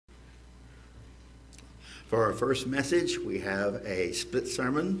For our first message, we have a split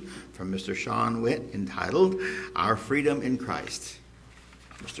sermon from Mr. Shawn Witt entitled, Our Freedom in Christ.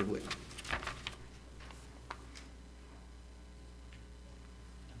 Mr. Witt.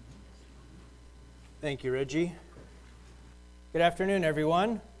 Thank you, Reggie. Good afternoon,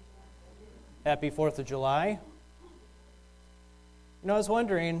 everyone. Happy 4th of July. I was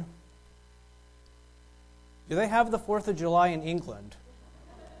wondering, do they have the 4th of July in England?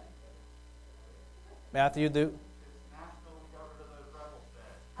 Matthew, do?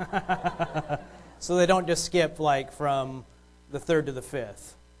 So they don't just skip like from the 3rd to the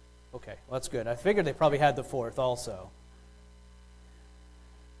 5th. Okay, well, that's good. I figured they probably had the 4th also.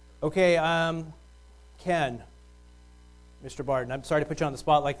 Okay, Ken, Mr. Barton, I'm sorry to put you on the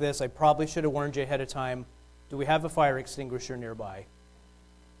spot like this. I probably should have warned you ahead of time. Do we have a fire extinguisher nearby?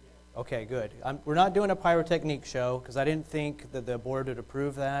 Okay, good. We're not doing a pyrotechnique show because I didn't think that the board would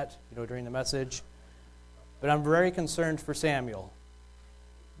approve that, during the message. But I'm very concerned for Samuel.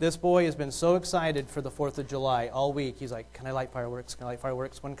 This boy has been so excited for the 4th of July all week. He's like, can I light fireworks? Can I light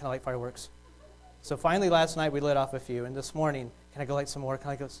fireworks? When can I light fireworks? So finally last night we lit off a few, and this morning, can I go light some more? I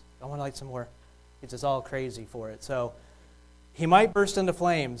want to light some more. He's just all crazy for it. So he might burst into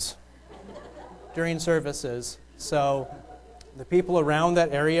flames during services. So the people around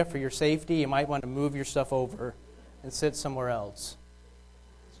that area, for your safety, you might want to move your stuff over and sit somewhere else.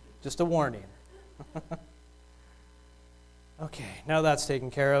 Just a warning. Okay, now that's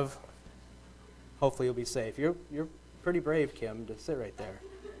taken care of. Hopefully you'll be safe. You're pretty brave, Kim, to sit right there.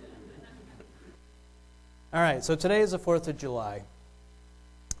 All right, so today is the 4th of July.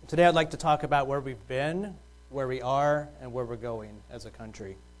 Today I'd like to talk about where we've been, where we are, and where we're going as a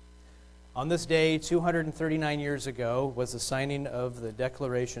country. On this day, 239 years ago, was the signing of the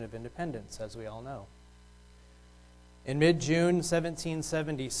Declaration of Independence, as we all know. In mid-June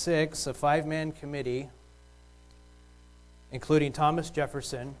 1776, a 5-man committee, including Thomas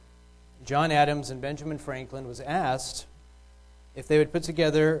Jefferson, John Adams, and Benjamin Franklin, was asked if they would put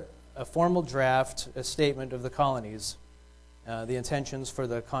together a formal draft, a statement of the colonies, the intentions for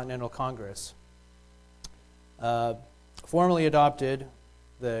the Continental Congress. Formally adopted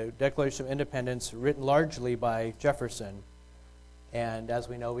the Declaration of Independence, written largely by Jefferson. And as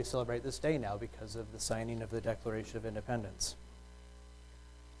we know, we celebrate this day now because of the signing of the Declaration of Independence.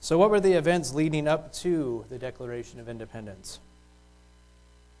 So what were the events leading up to the Declaration of Independence?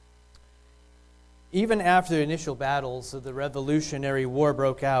 Even after the initial battles of the Revolutionary War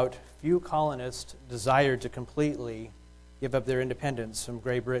broke out, few colonists desired to completely give up their independence from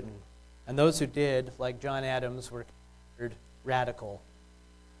Great Britain. And those who did, like John Adams, were considered radical.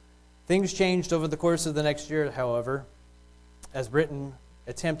 Things changed over the course of the next year, however, as Britain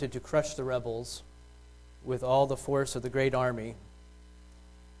attempted to crush the rebels with all the force of the Great Army.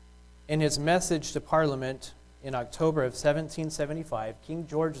 In his message to Parliament in October of 1775, King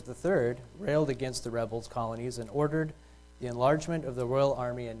George III railed against the rebels' colonies and ordered the enlargement of the Royal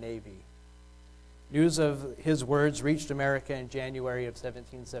Army and Navy. News of his words reached America in January of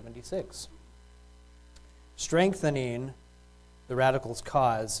 1776, strengthening the radicals'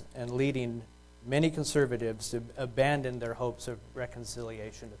 cause and leading many conservatives to abandon their hopes of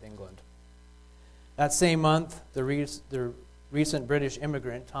reconciliation with England. That same month, the recent British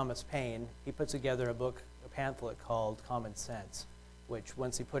immigrant, Thomas Paine, he put together a pamphlet called Common Sense, which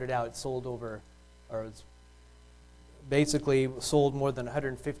once he put it out, sold more than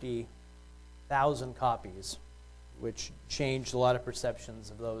 150,000 copies, which changed a lot of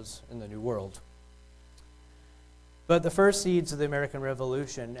perceptions of those in the New World. But the first seeds of the American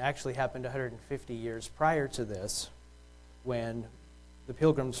Revolution actually happened 150 years prior to this, when the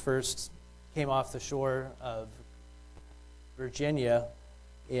Pilgrims first came off the shore of Virginia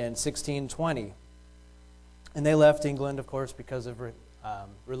in 1620. And they left England, of course, because of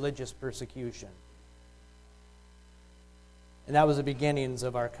religious persecution. And that was the beginnings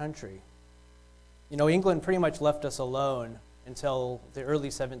of our country. England pretty much left us alone until the early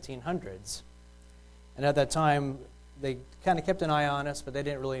 1700s. And at that time, they kind of kept an eye on us, but they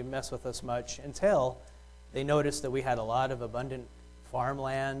didn't really mess with us much until they noticed that we had a lot of abundant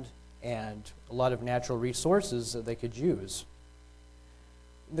farmland and a lot of natural resources that they could use.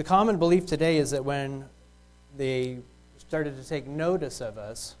 The common belief today is that when they started to take notice of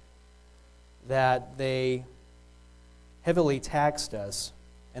us, that they heavily taxed us,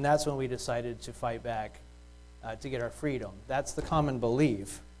 and that's when we decided to fight back to get our freedom. That's the common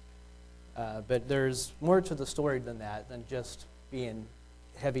belief. But there's more to the story than that, than just being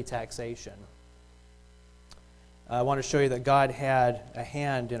heavy taxation. I want to show you that God had a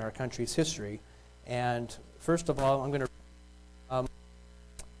hand in our country's history. And first of all, I'm going to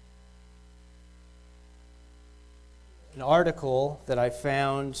an article that I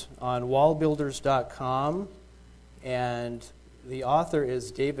found on wallbuilders.com, and the author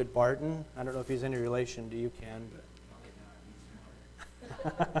is David Barton. I don't know if he's any relation to you, Ken.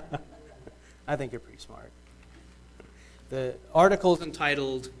 I think you're pretty smart. The article is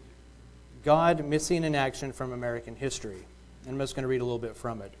entitled God Missing in Action from American History. And I'm just going to read a little bit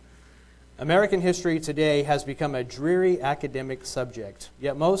from it. American history today has become a dreary academic subject,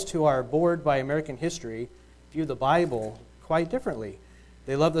 yet most who are bored by American history view the Bible quite differently.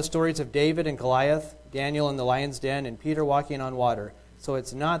 They love the stories of David and Goliath, Daniel in the lion's den, and Peter walking on water. So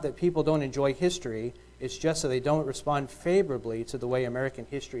it's not that people don't enjoy history, it's just that they don't respond favorably to the way American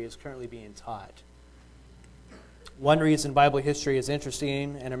history is currently being taught. One reason Bible history is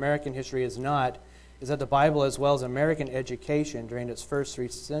interesting and American history is not is that the Bible, as well as American education during its first 3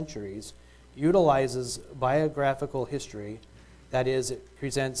 centuries, utilizes biographical history, that is, it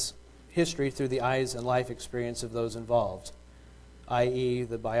presents history through the eyes and life experience of those involved, i.e.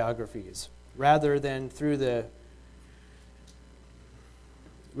 the biographies, rather than through the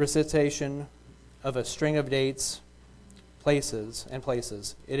recitation of a string of dates, places.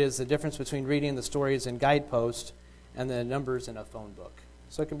 It is the difference between reading the stories in guideposts and the numbers in a phone book.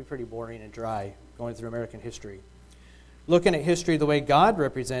 So it can be pretty boring and dry going through American history. Looking at history the way God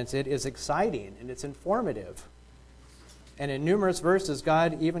represents it is exciting and it's informative. And in numerous verses,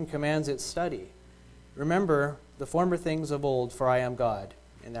 God even commands its study. Remember the former things of old, for I am God.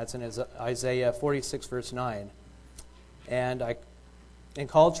 And that's in Isaiah 46, verse 9. And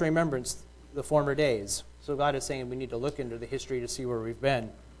call to remembrance the former days. So God is saying we need to look into the history to see where we've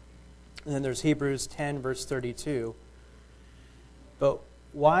been. And then there's Hebrews 10, verse 32. But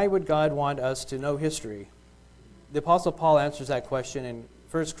why would God want us to know history? The Apostle Paul answers that question in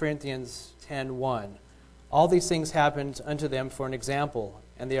 1 Corinthians 10:1. All these things happened unto them for an example,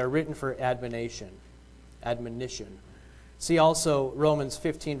 and they are written for admonition. See also Romans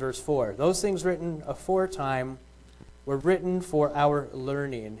 15, verse 4. Those things written aforetime were written for our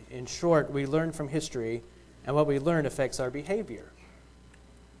learning. In short, we learn from history, and what we learn affects our behavior.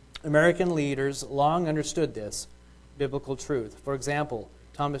 American leaders long understood this biblical truth. For example,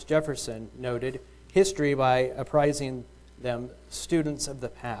 Thomas Jefferson noted history by apprising them students of the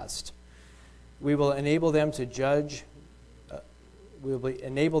past. We will enable them to judge.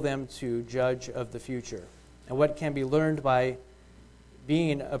 Enable them to judge of the future, and what can be learned by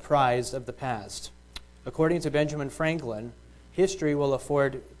being apprised of the past. According to Benjamin Franklin, history will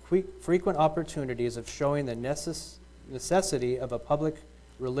afford frequent opportunities of showing the necessity of a public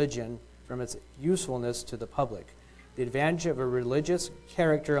religion from its usefulness to the public, the advantage of a religious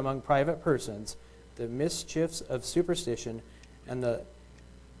character among private persons, the mischiefs of superstition, and the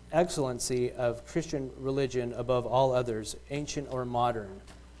excellency of Christian religion above all others, ancient or modern.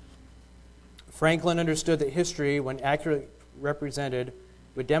 Franklin understood that history, when accurately represented,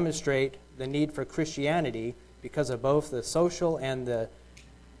 would demonstrate the need for Christianity because of both the social and the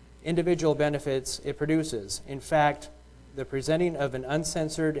individual benefits it produces. In fact, the presenting of an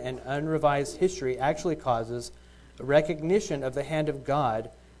uncensored and unrevised history actually causes a recognition of the hand of God,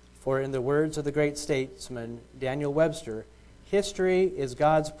 for in the words of the great statesman Daniel Webster, history is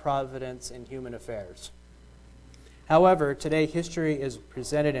God's providence in human affairs. However, today history is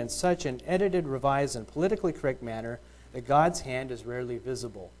presented in such an edited, revised, and politically correct manner that God's hand is rarely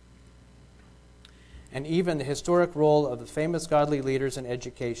visible. And even the historic role of the famous godly leaders in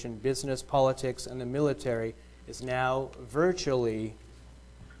education, business, politics, and the military is now virtually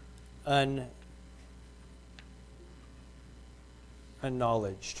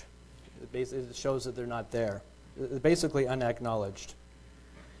unacknowledged. It shows that they're not there. Basically unacknowledged.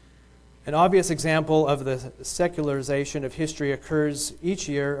 An obvious example of the secularization of history occurs each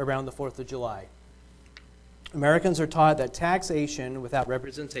year around the 4th of July. Americans are taught that taxation without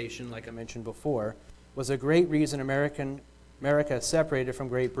representation, like I mentioned before, was a great reason America separated from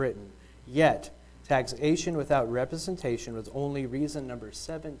Great Britain. Yet, taxation without representation was only reason number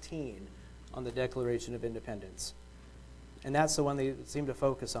 17 on the Declaration of Independence. And that's the one they seem to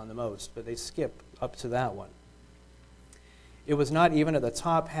focus on the most, but they skip up to that one. It was not even at the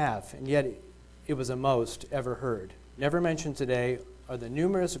top half, and yet it was the most ever heard. Never mentioned today are the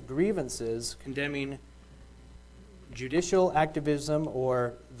numerous grievances condemning judicial activism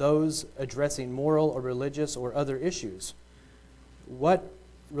or those addressing moral or religious or other issues. What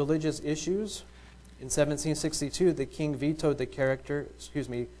religious issues? In 1762, the king vetoed the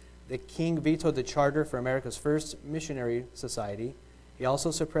charter for America's first missionary society. He also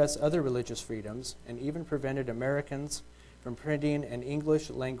suppressed other religious freedoms and even prevented Americans from printing an English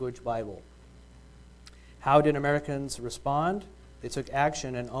language Bible. How did Americans respond? They took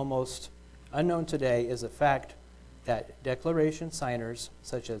action, and almost unknown today is the fact that Declaration signers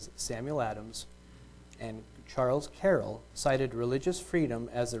such as Samuel Adams and Charles Carroll cited religious freedom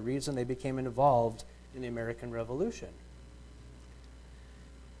as the reason they became involved in the American Revolution.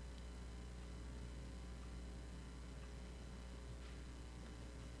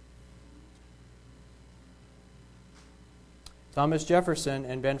 Thomas Jefferson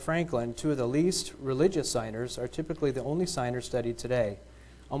and Ben Franklin, two of the least religious signers, are typically the only signers studied today.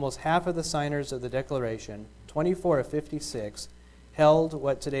 Almost half of the signers of the Declaration, 24 of 56, held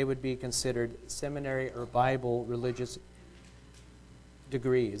what today would be considered seminary or Bible religious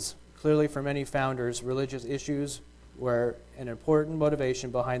degrees. Clearly, for many founders, religious issues were an important motivation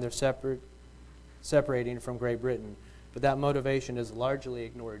behind their separating from Great Britain, but that motivation is largely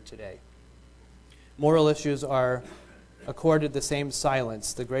ignored today. Moral issues are accorded the same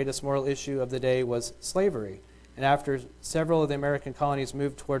silence. The greatest moral issue of the day was slavery. And after several of the American colonies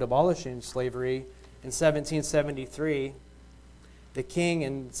moved toward abolishing slavery, in 1773, the king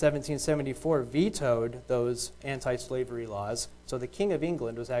in 1774 vetoed those anti-slavery laws. So the King of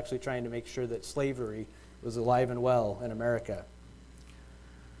England was actually trying to make sure that slavery was alive and well in America.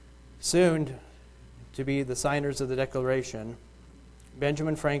 Soon to be the signers of the Declaration,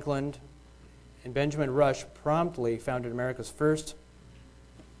 Benjamin Franklin and Benjamin Rush promptly founded America's first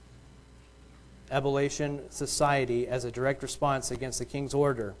abolition society as a direct response against the king's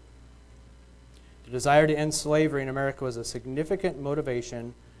order. The desire to end slavery in America was a significant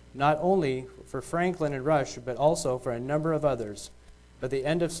motivation not only for Franklin and Rush, but also for a number of others. But the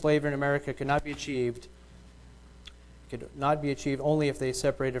end of slavery in America could not be achieved only if they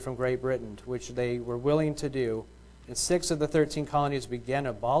separated from Great Britain, which they were willing to do. And 6 of the 13 colonies began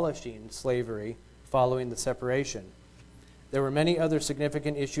abolishing slavery following the separation. There were many other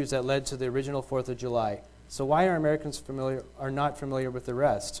significant issues that led to the original 4th of July. So why are Americans not familiar with the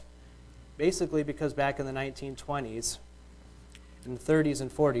rest? Basically because back in the 1920s, in the 30s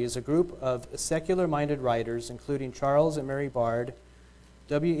and 40s, a group of secular-minded writers, including Charles and Mary Bard,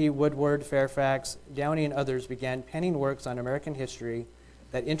 W.E. Woodward, Fairfax, Downey, and others, began penning works on American history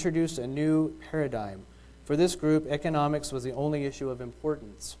that introduced a new paradigm. For this group, economics was the only issue of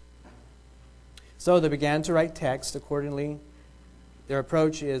importance. So they began to write text accordingly. Their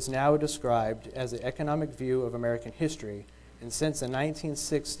approach is now described as the economic view of American history, and since the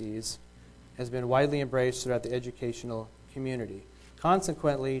 1960s has been widely embraced throughout the educational community.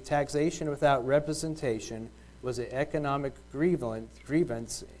 Consequently, taxation without representation was an economic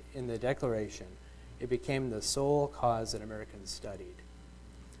grievance in the Declaration. It became the sole cause that Americans studied.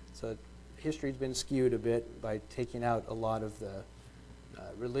 So history's been skewed a bit by taking out a lot of the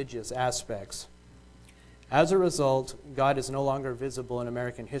religious aspects. As a result, God is no longer visible in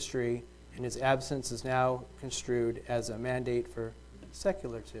American history, and his absence is now construed as a mandate for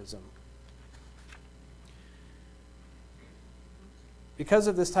secularism. Because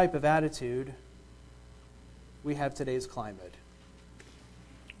of this type of attitude, we have today's climate.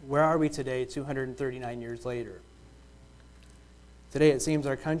 Where are we today, 239 years later? Today it seems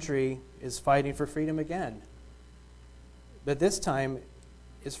our country is fighting for freedom again. But this time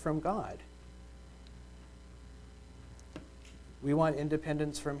is from God. We want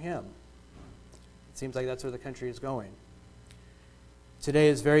independence from him. It seems like that's where the country is going. Today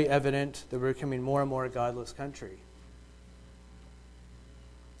is very evident that we're becoming more and more a godless country.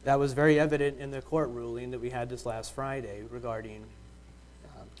 That was very evident in the court ruling that we had this last Friday regarding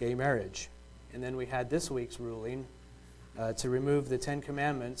gay marriage. And then we had this week's ruling to remove the 10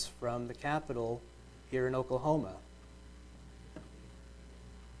 Commandments from the Capitol here in Oklahoma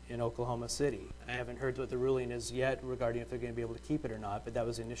City. I haven't heard what the ruling is yet regarding if they're going to be able to keep it or not, but that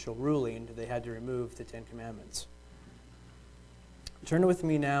was the initial ruling that they had to remove the 10 Commandments. Turn with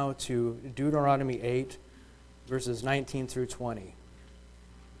me now to Deuteronomy 8, verses 19 through 20.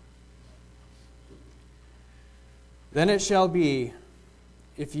 Then it shall be,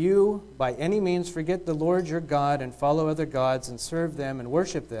 if you by any means forget the Lord your God and follow other gods and serve them and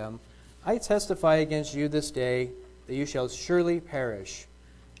worship them, I testify against you this day that you shall surely perish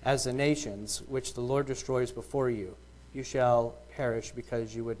as the nations which the Lord destroys before you. You shall perish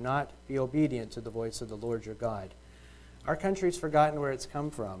because you would not be obedient to the voice of the Lord your God. Our country's forgotten where it's come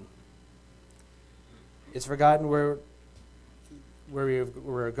from. It's forgotten where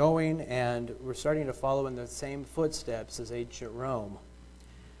we're going, and we're starting to follow in the same footsteps as ancient Rome.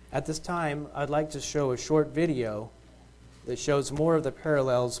 At this time, I'd like to show a short video that shows more of the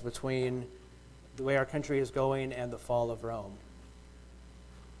parallels between the way our country is going and the fall of Rome.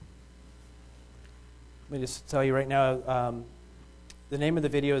 Let me just tell you right now, the name of the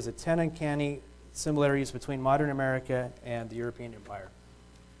video is The 10 Uncanny Similarities Between Modern America and the European Empire.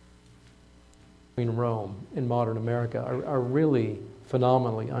 between Rome and modern America are really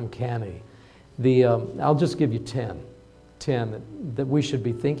phenomenally uncanny. I'll just give you 10 that we should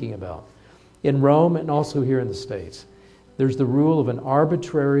be thinking about. In Rome and also here in the States, there's the rule of an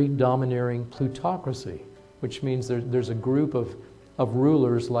arbitrary, domineering plutocracy, which means there's a group of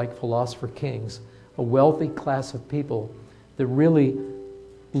rulers like philosopher kings, a wealthy class of people that really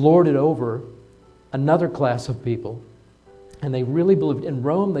lorded over another class of people. And they really believed, in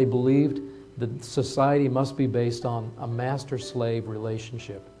Rome, they believed that society must be based on a master-slave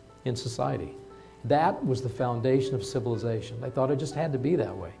relationship in society. That was the foundation of civilization. They thought it just had to be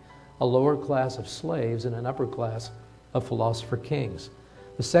that way. A lower class of slaves and an upper class of philosopher kings.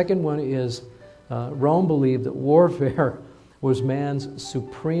 The second one is Rome believed that warfare was man's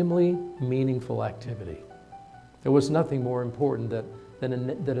supremely meaningful activity. There was nothing more important that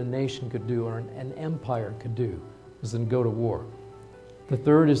a nation could do or an empire could do than go to war. The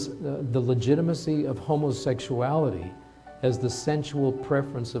third is the legitimacy of homosexuality as the sensual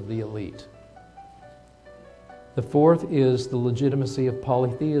preference of the elite. The fourth is the legitimacy of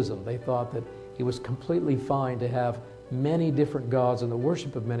polytheism. They thought that it was completely fine to have many different gods and the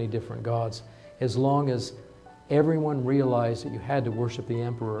worship of many different gods as long as everyone realized that you had to worship the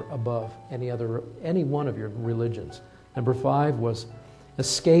emperor above any one of your religions. Number five was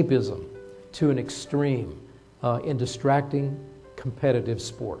escapism to an extreme in distracting competitive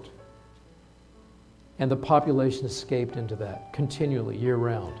sport. And the population escaped into that continually,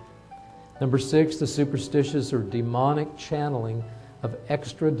 year-round. Number six, the superstitious or demonic channeling of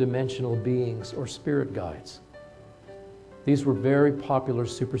extra-dimensional beings or spirit guides. These were very popular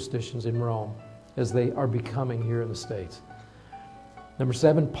superstitions in Rome, as they are becoming here in the States. Number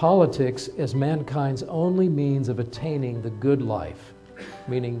seven, politics as mankind's only means of attaining the good life,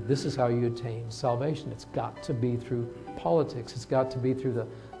 meaning this is how you attain salvation. It's got to be through politics. It's got to be through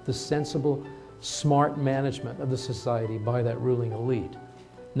the sensible, smart management of the society by that ruling elite.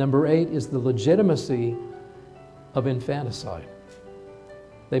 Number eight is the legitimacy of infanticide.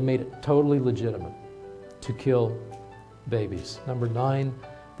 They made it totally legitimate to kill babies. Number nine,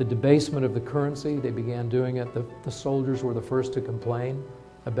 the debasement of the currency. They began doing it. The soldiers were the first to complain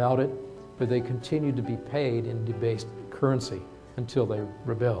about it, but they continued to be paid in debased currency until they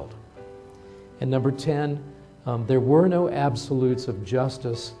rebelled. And number 10, there were no absolutes of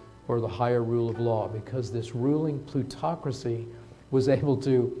justice or the higher rule of law, because this ruling plutocracy was able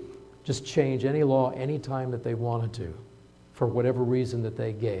to just change any law anytime that they wanted to, for whatever reason that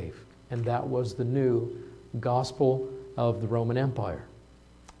they gave. And that was the new gospel of the Roman Empire.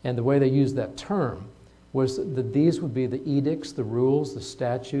 And the way they used that term was that these would be the edicts, the rules, the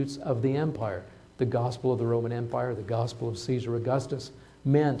statutes of the empire. The gospel of the Roman Empire, the gospel of Caesar Augustus,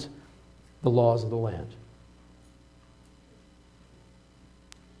 meant the laws of the land.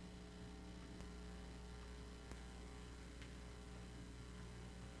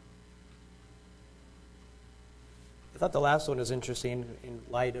 I thought the last one was interesting in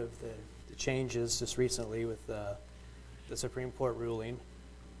light of the changes just recently with the Supreme Court ruling.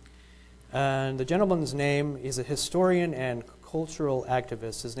 And the gentleman's name is a historian and cultural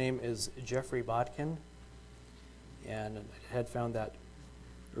activist. His name is Jeffrey Botkin. And I had found that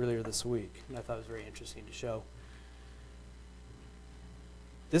earlier this week, and I thought it was very interesting to show.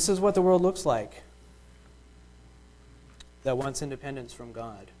 This is what the world looks like that wants independence from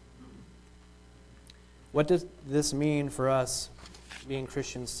God. What does this mean for us being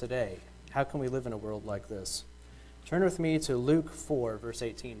Christians today? How can we live in a world like this? Turn with me to Luke 4, verse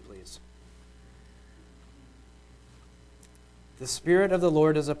 18, please. The Spirit of the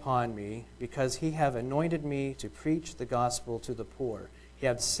Lord is upon me, because he hath anointed me to preach the gospel to the poor. He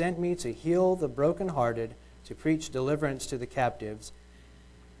hath sent me to heal the brokenhearted, to preach deliverance to the captives,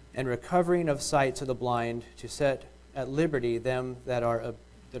 and recovering of sight to the blind, to set at liberty them that are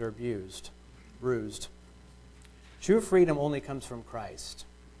bruised. True freedom only comes from Christ.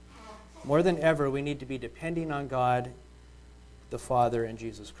 More than ever, we need to be depending on God, the Father, and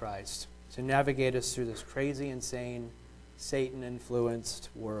Jesus Christ to navigate us through this crazy, insane, Satan-influenced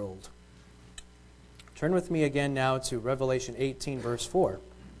world. Turn with me again now to Revelation 18, verse 4.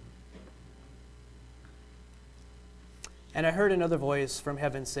 And I heard another voice from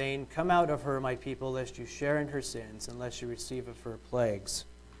heaven saying, Come out of her, my people, lest you share in her sins, and lest you receive of her plagues.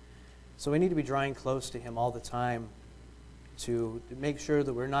 So we need to be drawing close to him all the time to make sure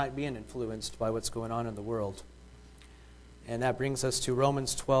that we're not being influenced by what's going on in the world. And that brings us to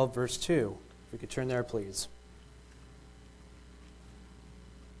Romans 12, verse 2. If we could turn there, please.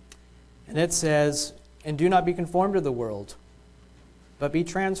 And it says, And do not be conformed to the world, but be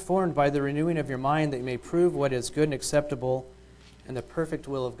transformed by the renewing of your mind, that you may prove what is good and acceptable and the perfect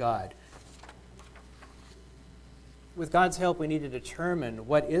will of God. with God's help, we need to determine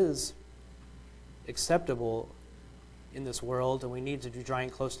what is acceptable in this world, and we need to be drawing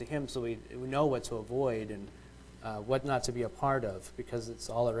close to Him so we know what to avoid and what not to be a part of, because it's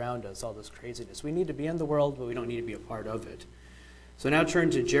all around us, all this craziness. We need to be in the world, but we don't need to be a part of it. So now turn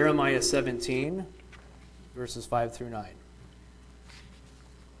to Jeremiah 17, verses 5 through 9.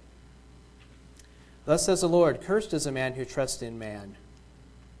 Thus says the Lord, cursed is a man who trusts in man.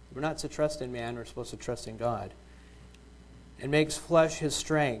 We're not to trust in man, we're supposed to trust in God. And makes flesh his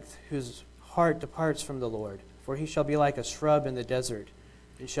strength, whose heart departs from the Lord. For he shall be like a shrub in the desert,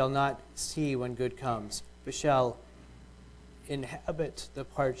 and shall not see when good comes, but shall inhabit the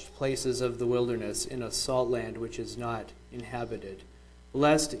parched places of the wilderness in a salt land which is not inhabited.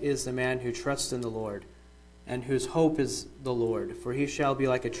 Blessed is the man who trusts in the Lord, and whose hope is the Lord. For he shall be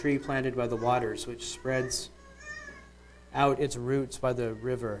like a tree planted by the waters, which spreads out its roots by the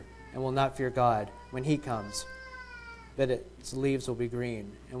river, and will not fear God when he comes, but its leaves will be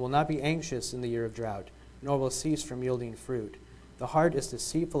green, and will not be anxious in the year of drought, nor will cease from yielding fruit. The heart is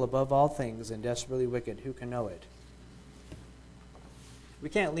deceitful above all things and desperately wicked. Who can know it? We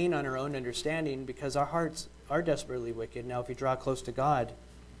can't lean on our own understanding because our hearts are desperately wicked. Now, if we draw close to God,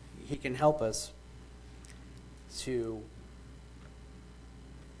 He can help us to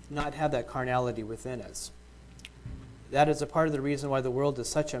not have that carnality within us. That is a part of the reason why the world is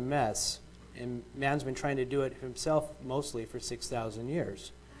such a mess, and man's been trying to do it himself mostly for 6,000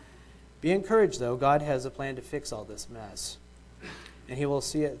 years. Be encouraged, though. God has a plan to fix all this mess, and He will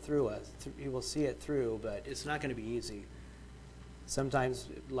see it through us. He will see it through, but it's not going to be easy. Sometimes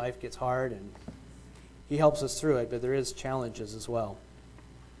life gets hard, and He helps us through it, but there is challenges as well.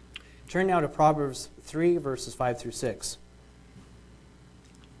 Turn now to Proverbs 3, verses 5 through 6.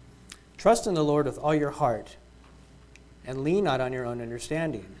 Trust in the Lord with all your heart, and lean not on your own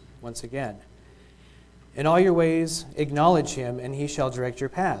understanding. Once again, in all your ways acknowledge Him, and He shall direct your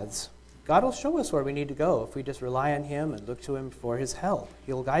paths. God will show us where we need to go if we just rely on Him and look to Him for His help.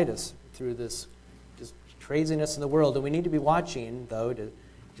 He'll guide us through this just craziness in the world, and we need to be watching, though, to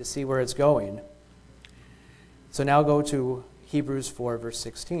see where it's going. So now go to Hebrews 4, verse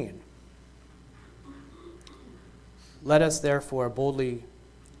 16. Let us therefore boldly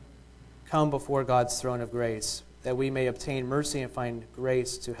come before God's throne of grace, that we may obtain mercy and find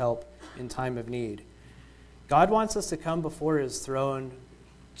grace to help in time of need. God wants us to come before His throne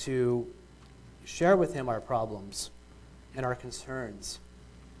to share with Him our problems and our concerns.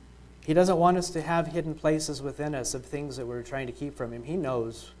 He doesn't want us to have hidden places within us of things that we're trying to keep from Him. He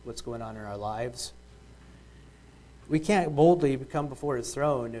knows what's going on in our lives. We can't boldly come before His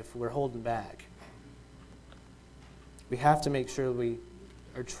throne if we're holding back. We have to make sure we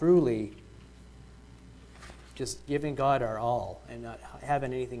are truly just giving God our all and not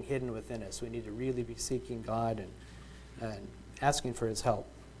having anything hidden within us. We need to really be seeking God and asking for His help.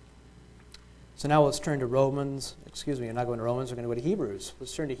 So now let's turn to Romans. Excuse me, I'm not going to Romans. We're going to go to Hebrews.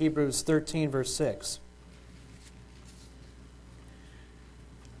 Let's turn to Hebrews 13, verse 6.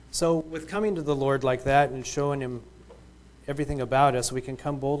 So with coming to the Lord like that and showing Him everything about us, we can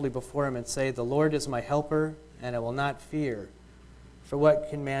come boldly before Him and say, the Lord is my helper, and I will not fear. For what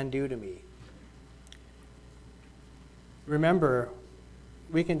can man do to me? Remember,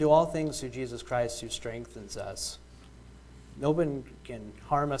 we can do all things through Jesus Christ who strengthens us. No one can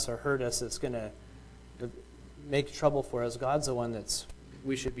harm us or hurt us that's going to make trouble for us. God's the one that's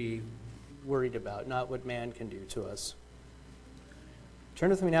we should be worried about, not what man can do to us. Turn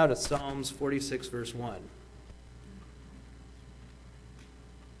with me now to Psalms 46, verse 1.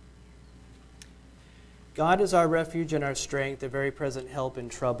 God is our refuge and our strength, a very present help in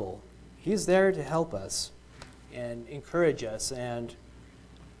trouble. He's there to help us and encourage us. And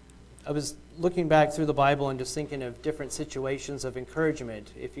I was looking back through the Bible and just thinking of different situations of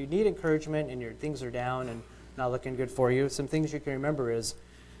encouragement. If you need encouragement and your things are down and not looking good for you, some things you can remember is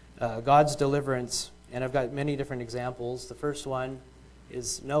God's deliverance. And I've got many different examples. The first one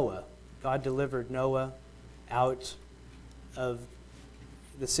is Noah. God delivered Noah out of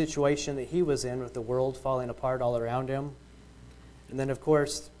the situation that he was in with the world falling apart all around him. And then, of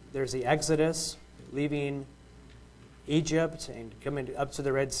course, there's the Exodus, leaving Egypt and coming up to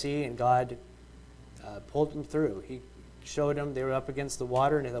the Red Sea, and God pulled them through. He showed them they were up against the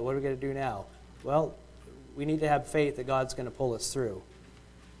water, and they thought, what are we going to do now? Well, we need to have faith that God's going to pull us through.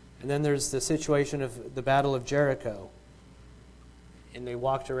 And then there's the situation of the Battle of Jericho. And they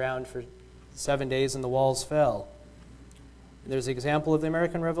walked around for 7 days, and the walls fell. And there's the example of the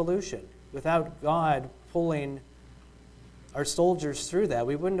American Revolution. Without God pulling our soldiers through that,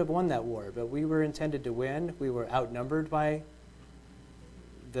 we wouldn't have won that war. But we were intended to win. We were outnumbered by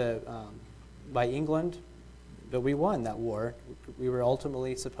England. but we won that war. We were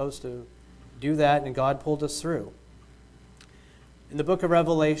ultimately supposed to do that, and God pulled us through. In the book of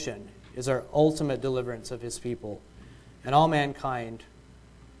Revelation is our ultimate deliverance of his people and all mankind,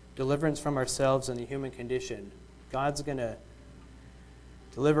 deliverance from ourselves and the human condition. God's going to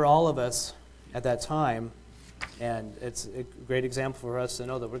deliver all of us at that time, and it's a great example for us to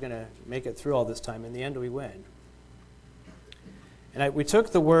know that we're going to make it through all this time. In the end, we win. And we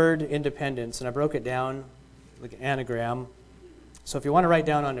took the word independence, and I broke it down like an anagram. So if you want to write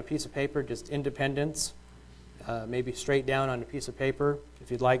down on a piece of paper, just independence, maybe straight down on a piece of paper if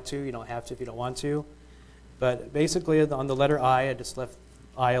you'd like to. You don't have to if you don't want to. But basically on the letter I just left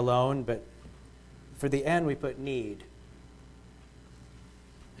I alone, but for the N we put need.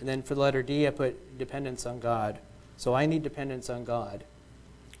 And then for the letter D I put dependence on God. So I need dependence on God.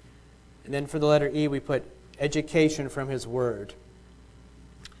 And then for the letter E we put education from his word.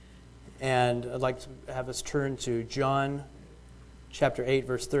 And I'd like to have us turn to John chapter 8,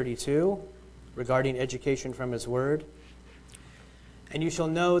 verse 32, regarding education from his word. And you shall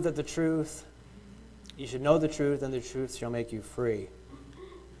know that the truth, you should know the truth, and the truth shall make you free.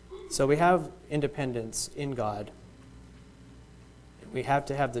 So we have independence in God. We have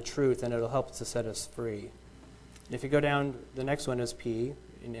to have the truth, and it'll help to set us free. And if you go down, the next one is P,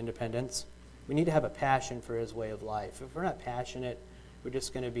 in independence. We need to have a passion for his way of life. If we're not passionate, we're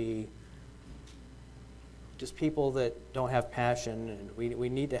just going to be just people that don't have passion, and we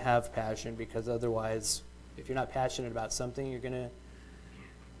need to have passion, because otherwise, if you're not passionate about something, you're going to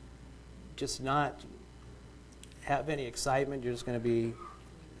just not have any excitement. You're just going to be,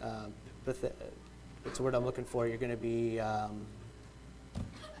 what's the word I'm looking for? You're going to be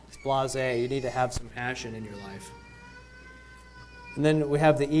blasé. You need to have some passion in your life. And then we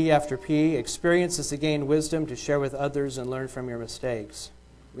have the E after P. Experience is to gain wisdom, to share with others, and learn from your mistakes.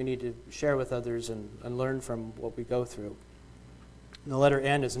 We need to share with others and learn from what we go through. And the letter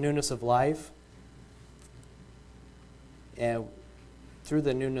N is newness of life. And through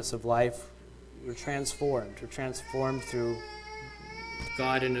the newness of life, we're transformed. We're transformed through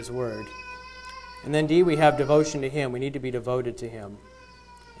God and his word. And then D, we have devotion to him. We need to be devoted to him.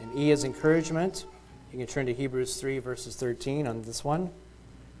 And E is encouragement. You can turn to Hebrews 3, verses 13 on this one.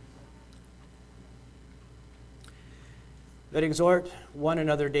 But exhort one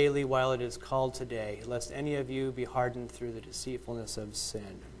another daily while it is called today, lest any of you be hardened through the deceitfulness of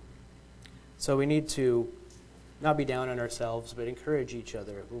sin. So we need to not be down on ourselves, but encourage each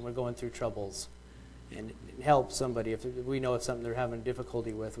other when we're going through troubles, and help somebody. If we know it's something they're having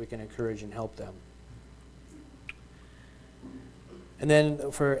difficulty with, we can encourage and help them. And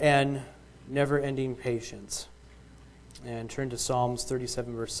then for N, never-ending patience. And turn to Psalms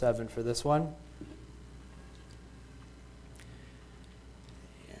 37, verse 7 for this one.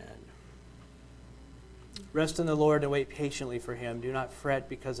 Rest in the Lord and wait patiently for him. Do not fret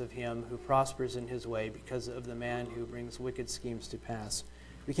because of him who prospers in his way, because of the man who brings wicked schemes to pass.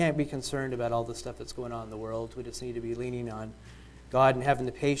 We can't be concerned about all the stuff that's going on in the world. We just need to be leaning on God and having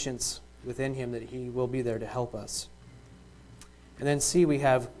the patience within him that he will be there to help us. And then C, we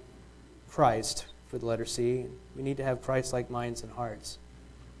have Christ for the letter C. We need to have Christ-like minds and hearts.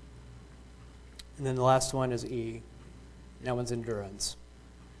 And then the last one is E. And that one's endurance.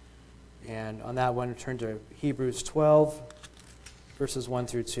 And on that one, turn to Hebrews 12, verses 1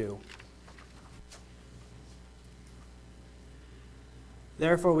 through 2.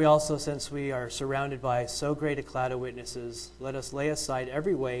 Therefore we also, since we are surrounded by so great a cloud of witnesses, let us lay aside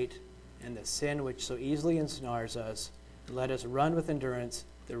every weight and the sin which so easily ensnares us, and let us run with endurance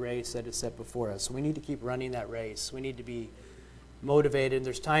the race that is set before us. So we need to keep running that race. We need to be motivated.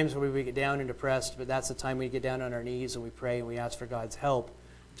 There's times where we get down and depressed, but that's the time we get down on our knees and we pray and we ask for God's help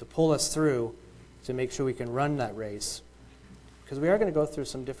to pull us through, to make sure we can run that race. Because we are going to go through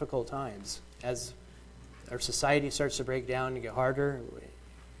some difficult times. As our society starts to break down and get harder,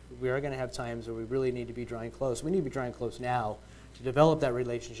 we are going to have times where we really need to be drawing close. We need to be drawing close now to develop that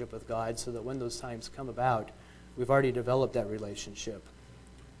relationship with God, so that when those times come about, we've already developed that relationship.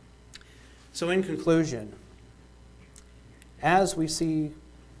 So in conclusion, as we see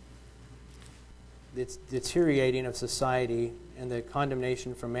the deteriorating of society and the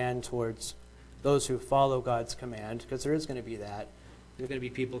condemnation from man towards those who follow God's command, because there is going to be that. There are going to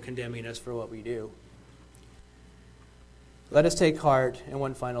be people condemning us for what we do. Let us take heart in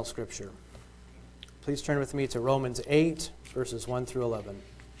one final scripture. Please turn with me to Romans 8, verses 1 through 11.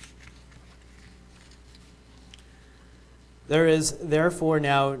 There is therefore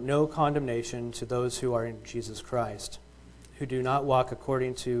now no condemnation to those who are in Jesus Christ, who do not walk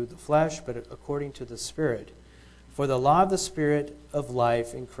according to the flesh, but according to the Spirit. For the law of the Spirit of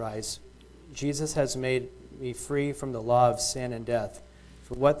life in Christ Jesus has made me free from the law of sin and death.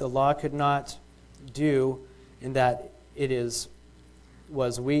 For what the law could not do, in that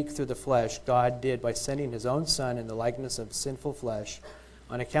was weak through the flesh, God did by sending his own Son in the likeness of sinful flesh.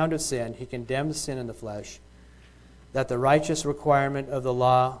 On account of sin, he condemned sin in the flesh, that the righteous requirement of the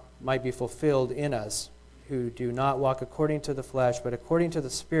law might be fulfilled in us, who do not walk according to the flesh, but according to the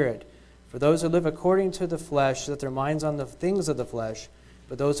Spirit. For those who live according to the flesh set their minds on the things of the flesh,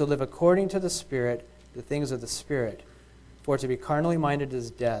 but those who live according to the Spirit, the things of the Spirit. For to be carnally minded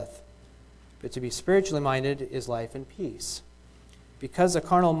is death, but to be spiritually minded is life and peace. Because the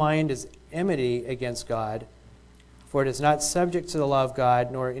carnal mind is enmity against God, for it is not subject to the law of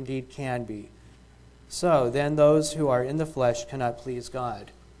God, nor indeed can be. So then those who are in the flesh cannot please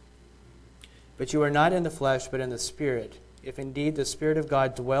God. But you are not in the flesh, but in the Spirit, if indeed the Spirit of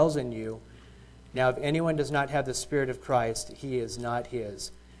God dwells in you. Now if anyone does not have the Spirit of Christ, he is not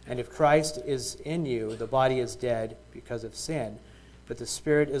his. And if Christ is in you, the body is dead because of sin, but the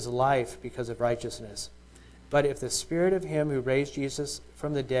Spirit is life because of righteousness. But if the Spirit of him who raised Jesus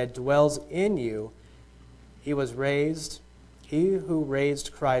from the dead dwells in you, he who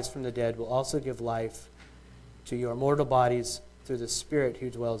raised Christ from the dead will also give life to your mortal bodies through the Spirit who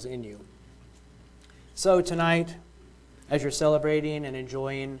dwells in you. So tonight, as you're celebrating and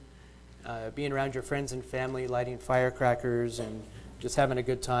enjoying being around your friends and family, lighting firecrackers and just having a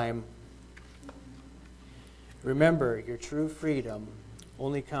good time, remember your true freedom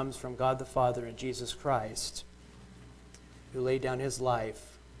only comes from God the Father and Jesus Christ, who laid down his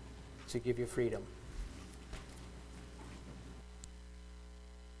life to give you freedom.